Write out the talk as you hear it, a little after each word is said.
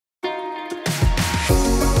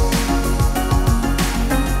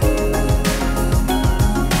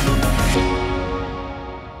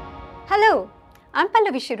I'm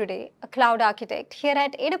Pallavi Shirude, a cloud architect here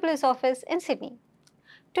at AWS office in Sydney.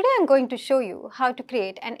 Today I'm going to show you how to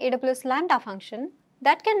create an AWS Lambda function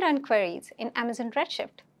that can run queries in Amazon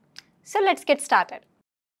Redshift. So let's get started.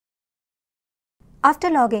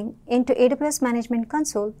 After logging into AWS Management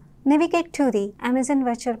Console, navigate to the Amazon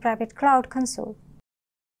Virtual Private Cloud console.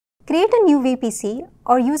 Create a new VPC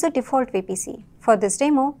or use a default VPC. For this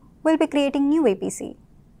demo, we'll be creating new VPC.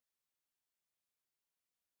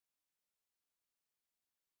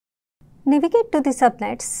 Navigate to the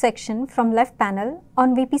Subnets section from left panel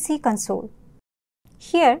on VPC console.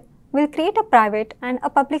 Here, we'll create a private and a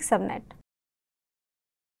public subnet.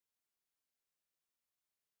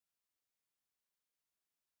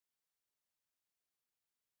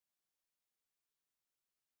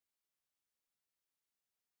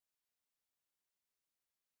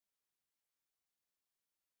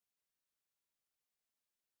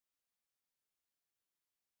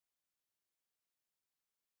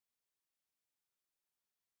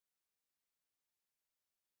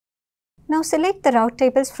 Now select the route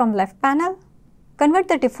tables from left panel. Convert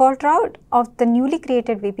the default route of the newly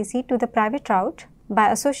created VPC to the private route by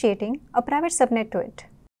associating a private subnet to it.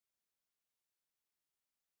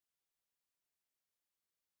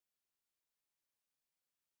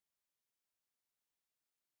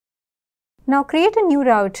 Now create a new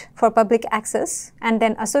route for public access and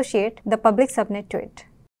then associate the public subnet to it.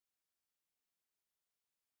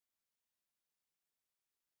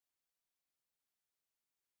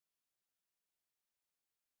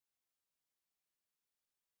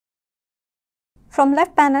 From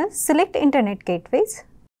left panel, select Internet Gateways.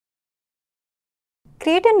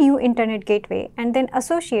 Create a new Internet Gateway and then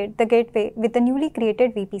associate the gateway with the newly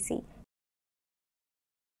created VPC.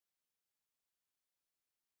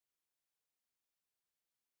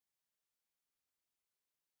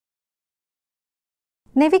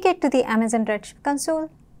 Navigate to the Amazon Redshift console.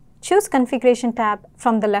 Choose Configuration tab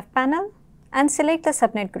from the left panel and select the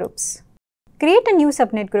subnet groups. Create a new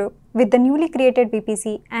subnet group with the newly created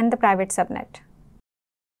VPC and the private subnet.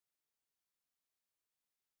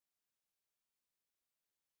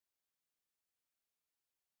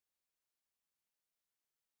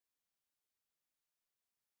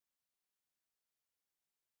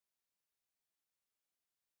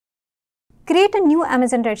 Create a new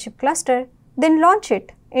Amazon Redshift cluster, then launch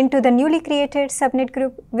it into the newly created subnet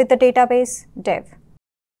group with the database dev.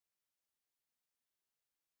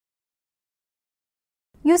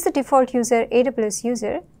 Use the default user AWS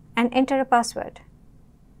user and enter a password.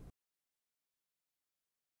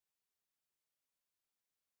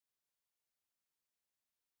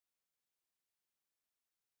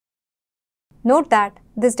 Note that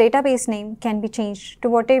this database name can be changed to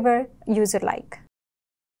whatever user like.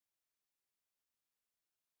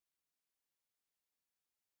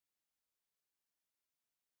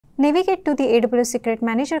 Navigate to the AWS Secret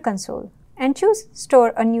Manager console and choose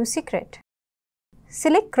Store a New Secret.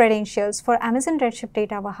 Select Credentials for Amazon Redshift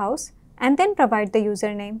Data Warehouse and then provide the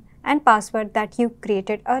username and password that you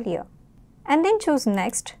created earlier. And then choose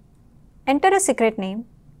Next, enter a secret name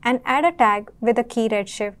and add a tag with a key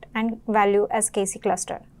Redshift and value as KC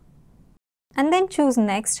cluster. And then choose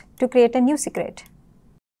Next to create a new secret.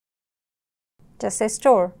 Just say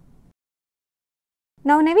Store.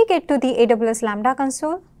 Now navigate to the AWS Lambda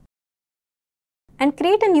console and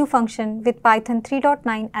create a new function with Python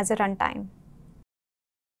 3.9 as a runtime.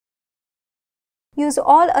 Use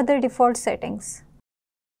all other default settings.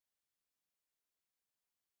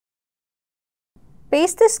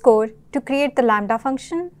 Paste this code to create the Lambda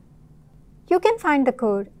function. You can find the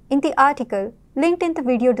code in the article linked in the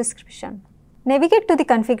video description. Navigate to the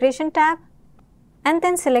Configuration tab and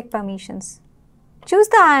then select Permissions. Choose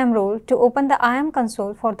the IAM role to open the IAM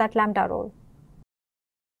console for that Lambda role.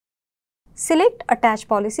 Select Attach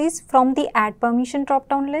Policies from the Add Permission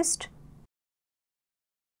drop-down list.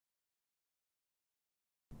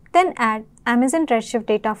 Then add Amazon Redshift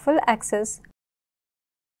Data Full Access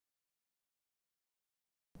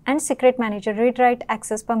and Secret Manager Read-Write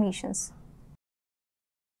Access permissions.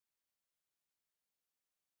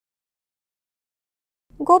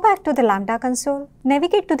 Go back to the Lambda console,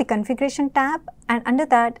 navigate to the Configuration tab and under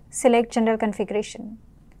that, select General Configuration.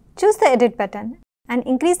 Choose the Edit button and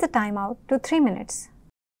increase the timeout to 3 minutes.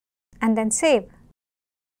 And then save.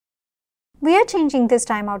 We are changing this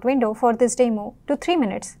timeout window for this demo to 3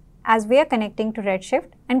 minutes as we are connecting to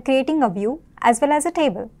Redshift and creating a view as well as a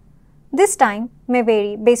table. This time may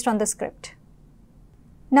vary based on the script.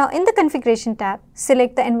 Now in the Configuration tab,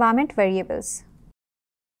 select the Environment Variables.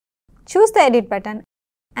 Choose the Edit button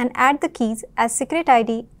and add the keys as Secret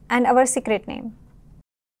ID and our secret name.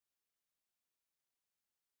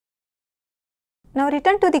 Now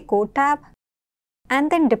return to the Code tab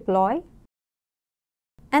and then Deploy,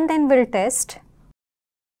 and then we'll test.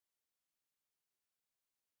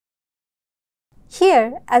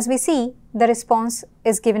 Here, as we see, the response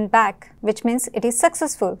is given back, which means it is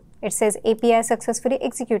successful. It says API successfully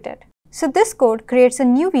executed. So this code creates a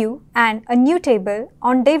new view and a new table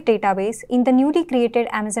on Dev database in the newly created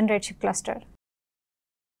Amazon Redshift cluster.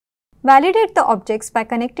 Validate the objects by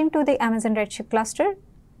connecting to the Amazon Redshift cluster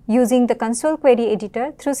using the console query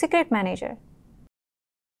editor through Secret Manager.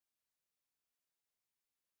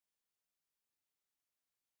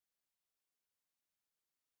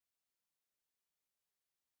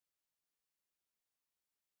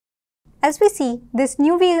 As we see, this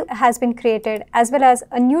new view has been created as well as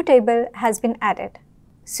a new table has been added.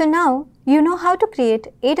 So now you know how to create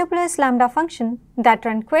AWS Lambda function that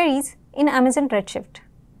run queries in Amazon Redshift.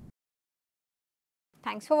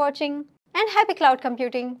 Thanks for watching and happy cloud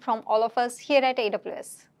computing from all of us here at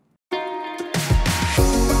AWS.